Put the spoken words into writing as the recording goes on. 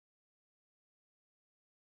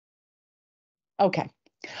Okay.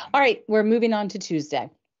 All right. We're moving on to Tuesday.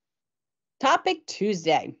 Topic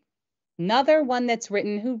Tuesday. Another one that's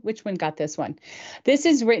written, which one got this one? This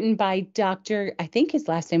is written by Dr. I think his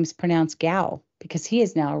last name is pronounced Gao because he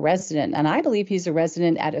is now a resident. And I believe he's a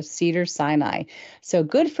resident out of Cedars-Sinai. So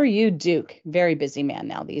good for you, Duke. Very busy man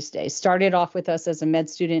now these days. Started off with us as a med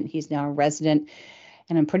student. He's now a resident.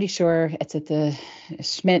 And I'm pretty sure it's at the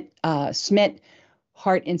Schmidt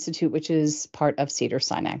Heart Institute, which is part of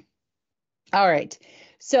Cedars-Sinai. All right.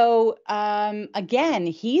 So again,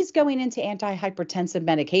 he's going into antihypertensive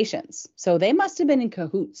medications. So they must have been in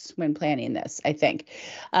cahoots when planning this, I think.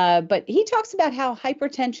 But he talks about how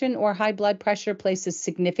hypertension or high blood pressure places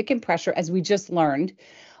significant pressure, as we just learned,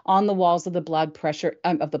 on the walls of the blood pressure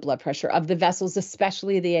of the vessels,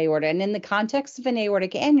 especially the aorta. And in the context of an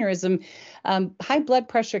aortic aneurysm, high blood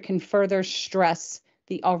pressure can further stress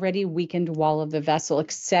the already weakened wall of the vessel,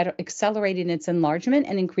 accelerating its enlargement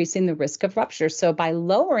and increasing the risk of rupture. So by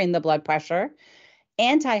lowering the blood pressure,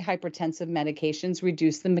 antihypertensive medications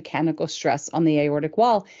reduce the mechanical stress on the aortic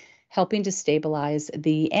wall, helping to stabilize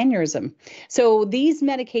the aneurysm. So these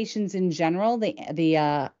medications in general, the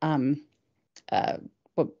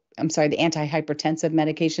antihypertensive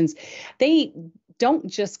medications, they don't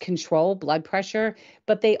just control blood pressure,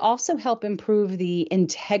 but they also help improve the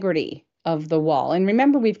integrity of the wall. And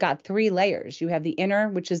remember, we've got 3 layers. You have the inner,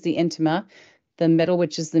 which is the intima, the middle,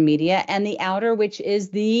 which is the media, and the outer, which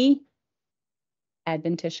is the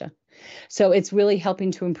adventitia. So it's really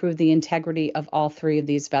helping to improve the integrity of all 3 of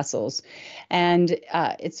these vessels. And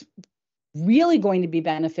it's really going to be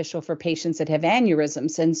beneficial for patients that have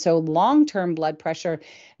aneurysms. And so long-term blood pressure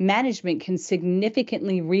management can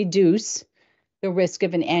significantly reduce the risk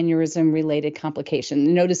of an aneurysm-related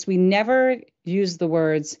complication. Notice we never use the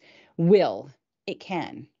words will. It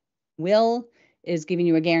can. Will is giving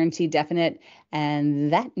you a guaranteed definite,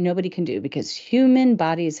 and that nobody can do because human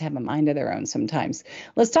bodies have a mind of their own sometimes.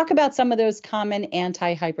 Let's talk about some of those common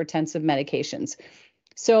antihypertensive medications.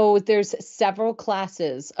 So there's several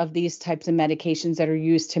classes of these types of medications that are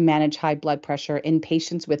used to manage high blood pressure in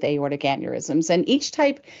patients with aortic aneurysms. And each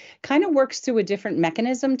type kind of works through a different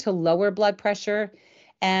mechanism to lower blood pressure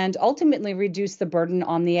and ultimately reduce the burden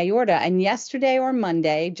on the aorta. And yesterday or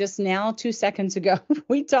Monday, just now 2 seconds ago,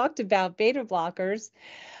 we talked about beta blockers,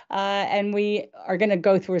 and we are going to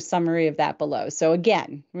go through a summary of that below. So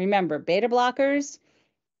again, remember, beta blockers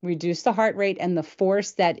reduce the heart rate and the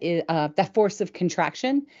force that force of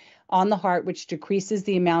contraction on the heart, which decreases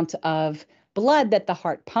the amount of blood that the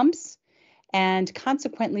heart pumps and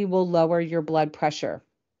consequently will lower your blood pressure.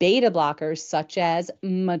 Beta blockers such as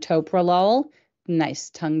metoprolol, nice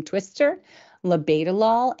tongue twister,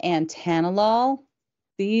 labetalol, and tanolol.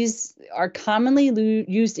 These are commonly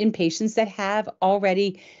used in patients that have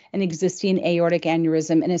already an existing aortic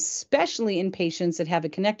aneurysm, and especially in patients that have a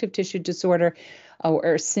connective tissue disorder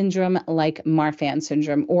or syndrome like Marfan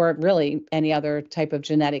syndrome, or really any other type of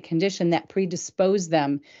genetic condition that predispose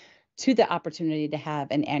them to the opportunity to have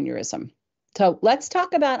an aneurysm. So let's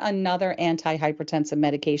talk about another antihypertensive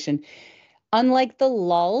medication. Unlike the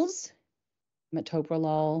LULs,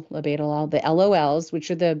 metoprolol, labetalol, the LOLs,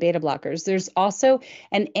 which are the beta blockers, there's also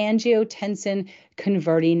an angiotensin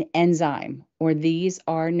converting enzyme, or these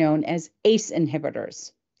are known as ACE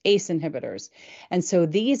inhibitors. ACE inhibitors. And so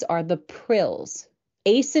these are the PRILs.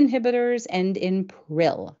 ACE inhibitors end in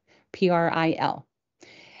PRIL, P-R-I-L.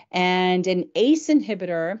 And an ACE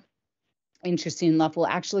inhibitor, interesting enough, will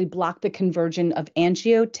actually block the conversion of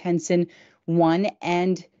angiotensin 1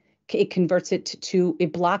 and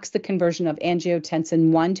it blocks the conversion of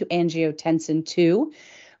angiotensin 1 to angiotensin 2,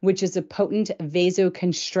 which is a potent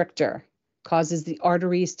vasoconstrictor, causes the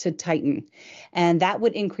arteries to tighten, and that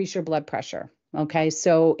would increase your blood pressure. Okay,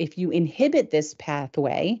 so if you inhibit this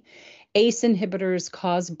pathway, ACE inhibitors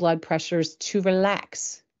cause blood pressures to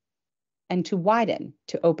relax and to widen,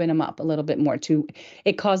 to open them up a little bit more.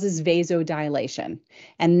 It causes vasodilation,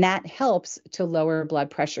 and that helps to lower blood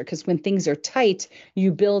pressure because when things are tight,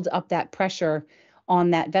 you build up that pressure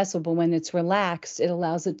on that vessel, but when it's relaxed, it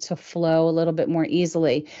allows it to flow a little bit more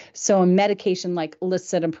easily. So a medication like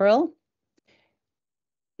lisinopril,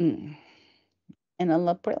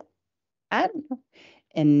 enalapril, I don't know,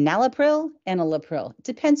 enalapril, enalapril. It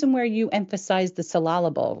depends on where you emphasize the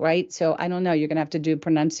syllable, right? So I don't know. You're going to have to do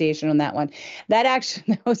pronunciation on that one.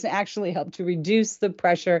 Those actually help to reduce the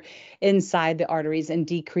pressure inside the arteries and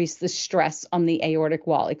decrease the stress on the aortic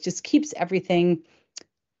wall. It just keeps everything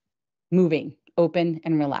moving, open,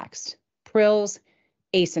 and relaxed. PRILs,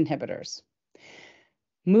 ACE inhibitors.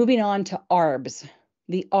 Moving on to ARBs.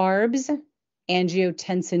 The ARBs,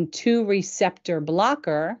 angiotensin 2 receptor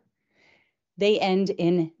blocker, they end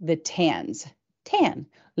in the TANs,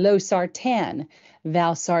 losartan,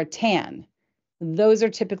 valsartan. Those are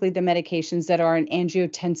typically the medications that are an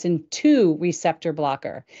angiotensin 2 receptor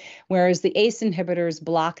blocker, whereas the ACE inhibitors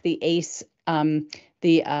block the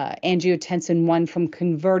angiotensin 1 from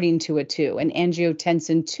converting to a 2. An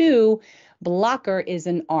angiotensin 2 blocker is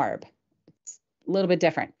an ARB. It's a little bit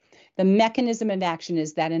different. The mechanism of action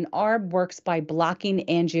is that an ARB works by blocking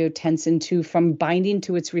angiotensin 2 from binding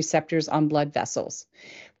to its receptors on blood vessels,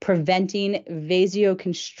 preventing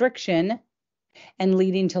vasoconstriction and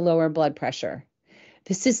leading to lower blood pressure.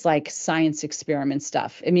 This is like science experiment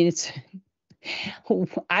stuff. I mean, it's,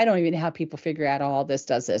 I don't even know how people figure out all this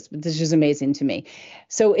does this, but this is amazing to me.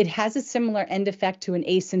 So it has a similar end effect to an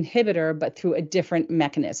ACE inhibitor, but through a different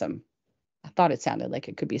mechanism. I thought it sounded like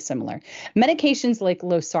it could be similar. Medications like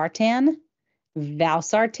losartan,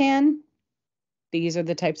 valsartan, these are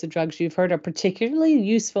the types of drugs you've heard are particularly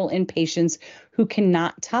useful in patients who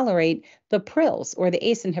cannot tolerate the prils or the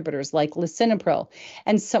ACE inhibitors like lisinopril.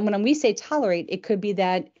 And so when we say tolerate, it could be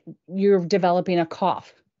that you're developing a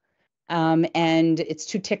cough and it's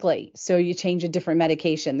too tickly, so you change a different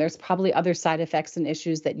medication. There's probably other side effects and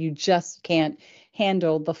issues that you just can't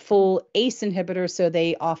handle the full ACE inhibitor, so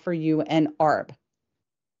they offer you an ARB.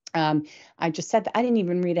 I just said that. I didn't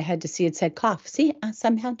even read ahead to see it said cough. See, I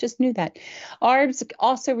somehow just knew that. ARBs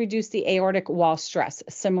also reduce the aortic wall stress,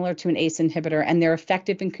 similar to an ACE inhibitor, and they're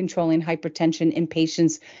effective in controlling hypertension in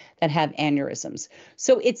patients that have aneurysms.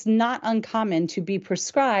 So it's not uncommon to be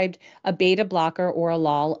prescribed a beta blocker or a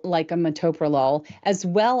LOL like a metoprolol, as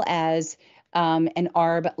well as an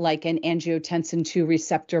ARB like an angiotensin 2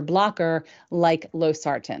 receptor blocker like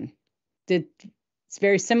losartan. It's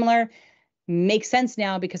very similar. Makes sense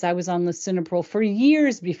now because I was on lisinopril for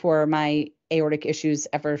years before my aortic issues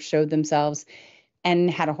ever showed themselves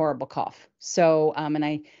and had a horrible cough. So, and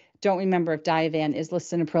I don't remember if Diovan is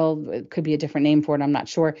lisinopril. It could be a different name for it. I'm not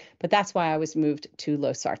sure. But that's why I was moved to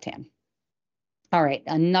losartan. All right,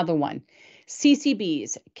 another one.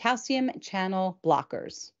 CCBs, calcium channel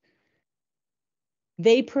blockers.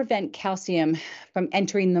 They prevent calcium from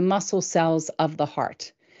entering the muscle cells of the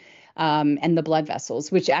heart. And the blood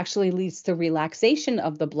vessels, which actually leads to relaxation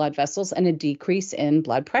of the blood vessels and a decrease in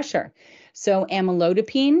blood pressure. So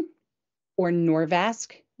amlodipine or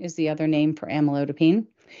Norvasc is the other name for amlodipine.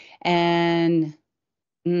 And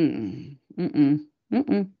I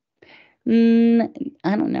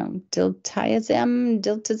don't know,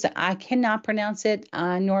 diltiazem, I cannot pronounce it,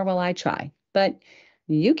 nor will I try, but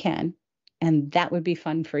you can, and that would be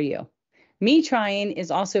fun for you. Me trying is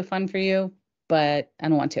also fun for you, but I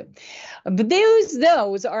don't want to. But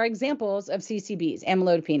those are examples of CCBs.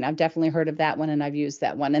 Amlodipine, I've definitely heard of that one, and I've used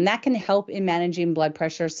that one. And that can help in managing blood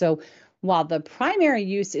pressure. So while the primary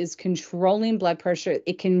use is controlling blood pressure,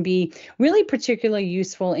 it can be really particularly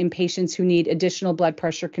useful in patients who need additional blood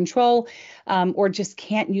pressure control or just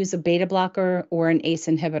can't use a beta blocker or an ACE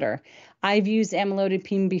inhibitor. I've used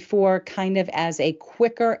amlodipine before kind of as a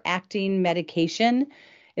quicker acting medication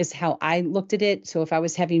is how I looked at it. So if I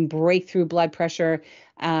was having breakthrough blood pressure,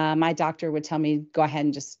 my doctor would tell me, go ahead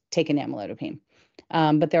and just take an amlodipine.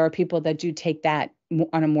 But there are people that do take that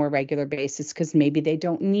on a more regular basis because maybe they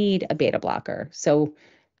don't need a beta blocker. So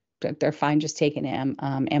they're fine just taking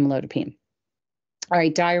amlodipine. All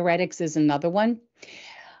right, diuretics is another one.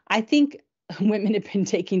 I think women have been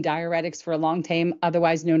taking diuretics for a long time,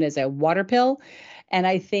 otherwise known as a water pill. And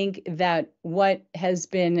I think that what has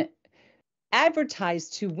been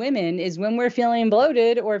advertised to women is when we're feeling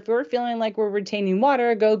bloated or if we're feeling like we're retaining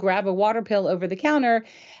water, go grab a water pill over the counter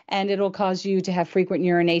and it'll cause you to have frequent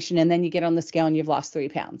urination. And then you get on the scale and you've lost 3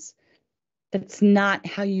 pounds. That's not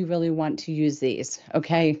how you really want to use these.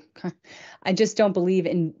 Okay. I just don't believe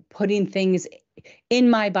in putting things in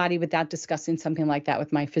my body without discussing something like that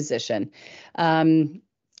with my physician.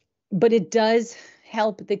 But it does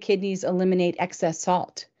help the kidneys eliminate excess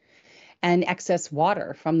salt and excess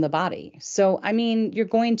water from the body. So, I mean, you're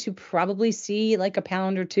going to probably see like a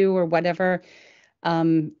pound or 2 or whatever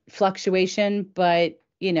fluctuation, but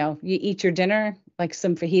you know, you eat your dinner, like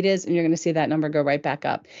some fajitas, and you're going to see that number go right back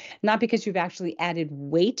up. Not because you've actually added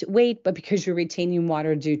weight, but because you're retaining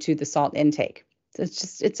water due to the salt intake. So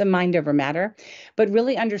it's a mind over matter. But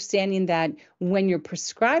really understanding that when you're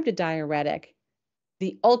prescribed a diuretic,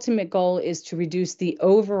 the ultimate goal is to reduce the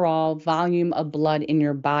overall volume of blood in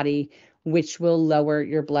your body, which will lower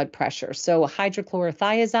your blood pressure. So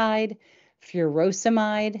hydrochlorothiazide,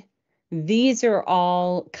 furosemide, these are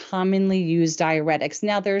all commonly used diuretics.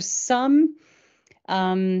 Now, there's some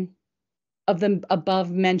of the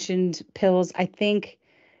above mentioned pills, I think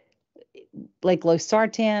like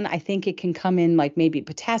losartan, I think it can come in like maybe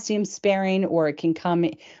potassium sparing, or it can come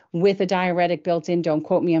with a diuretic built in. Don't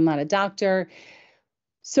quote me, I'm not a doctor.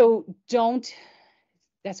 So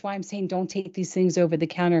that's why I'm saying don't take these things over the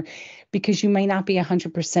counter, because you may not be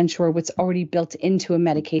 100% sure what's already built into a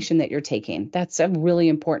medication that you're taking. That's a really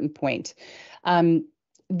important point.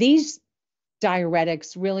 These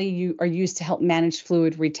diuretics really are used to help manage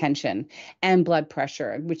fluid retention and blood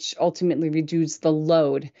pressure, which ultimately reduce the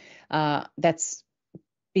load that's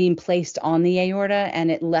being placed on the aorta, and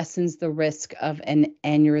it lessens the risk of an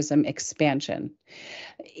aneurysm expansion.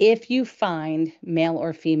 If you find, male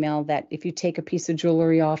or female, that if you take a piece of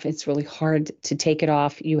jewelry off, it's really hard to take it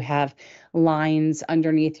off. You have lines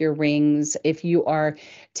underneath your rings. If you are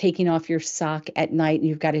taking off your sock at night and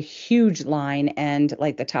you've got a huge line and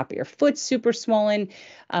like the top of your foot super swollen,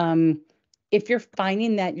 if you're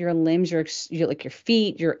finding that your limbs, like your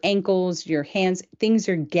feet, your ankles, your hands, things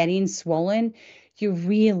are getting swollen, you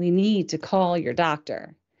really need to call your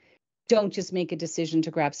doctor. Don't just make a decision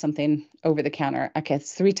to grab something over the counter. Okay,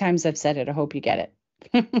 it's 3 times I've said it. I hope you get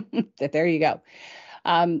it. There you go.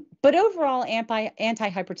 But overall,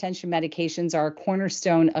 antihypertension medications are a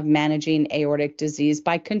cornerstone of managing aortic disease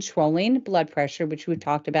by controlling blood pressure, which we've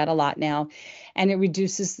talked about a lot now, and it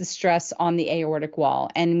reduces the stress on the aortic wall.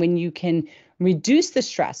 And when you can reduce the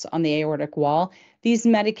stress on the aortic wall, these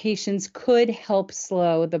medications could help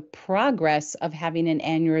slow the progress of having an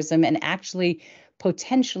aneurysm and actually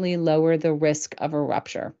potentially lower the risk of a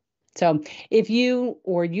rupture. So if you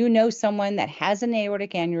or you know someone that has an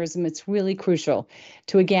aortic aneurysm, it's really crucial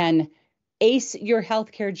to, again, ace your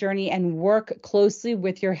healthcare journey and work closely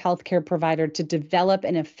with your healthcare provider to develop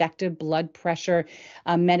an effective blood pressure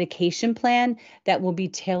medication plan that will be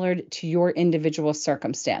tailored to your individual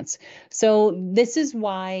circumstance. So this is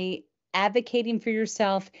why advocating for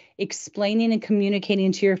yourself, explaining and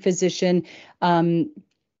communicating to your physician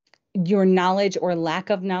your knowledge or lack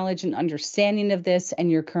of knowledge and understanding of this and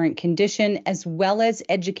your current condition, as well as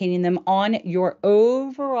educating them on your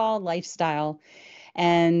overall lifestyle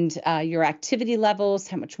and your activity levels,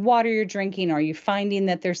 how much water you're drinking, are you finding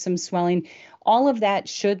that there's some swelling? All of that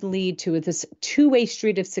should lead to this two-way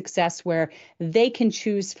street of success where they can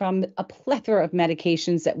choose from a plethora of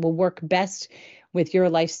medications that will work best with your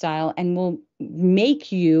lifestyle and will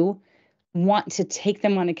make you want to take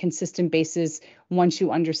them on a consistent basis once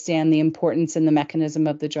you understand the importance and the mechanism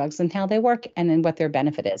of the drugs and how they work and then what their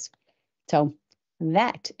benefit is. So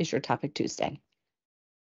that is your Topic Tuesday.